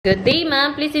Good day,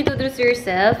 ma'am. Please introduce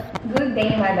yourself. Good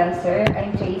day, Madam Sir.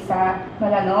 I'm Teresa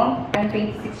Malanong. I'm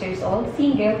 26 years old,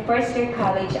 single, first year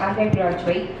college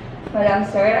undergraduate. Madam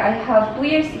Sir, I have 2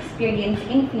 years experience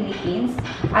in Philippines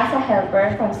as a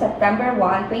helper from September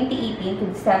 1, 2018 to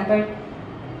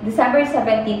December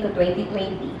 17 to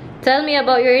 2020. Tell me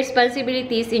about your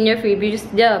responsibilities in your previous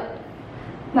job.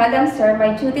 Madam Sir,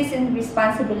 my duties and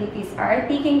responsibilities are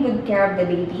taking good care of the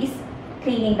babies,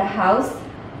 cleaning the house,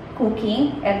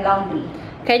 cooking, and laundry.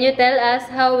 Can you tell us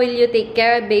how will you take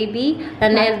care of baby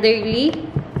and elderly?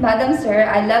 Madam Sir,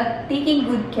 I love taking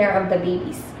good care of the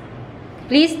babies.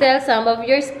 Please tell some of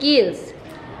your skills.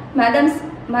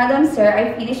 Madam Sir,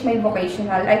 I finished my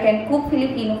vocational. I can cook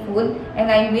Filipino food and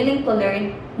I'm willing to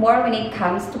learn more when it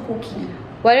comes to cooking.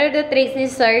 What are the traits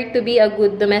necessary to be a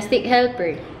good domestic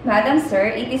helper? Madam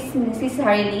Sir, it is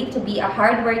necessarily to be a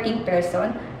hardworking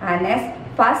person, honest,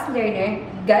 fast learner,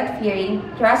 God-fearing,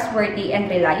 trustworthy, and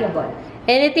reliable.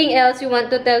 Anything else you want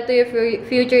to tell to your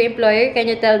future employer? Can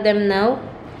you tell them now?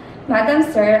 Madam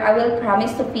Sir, I will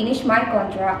promise to finish my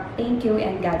contract. Thank you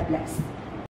and God bless.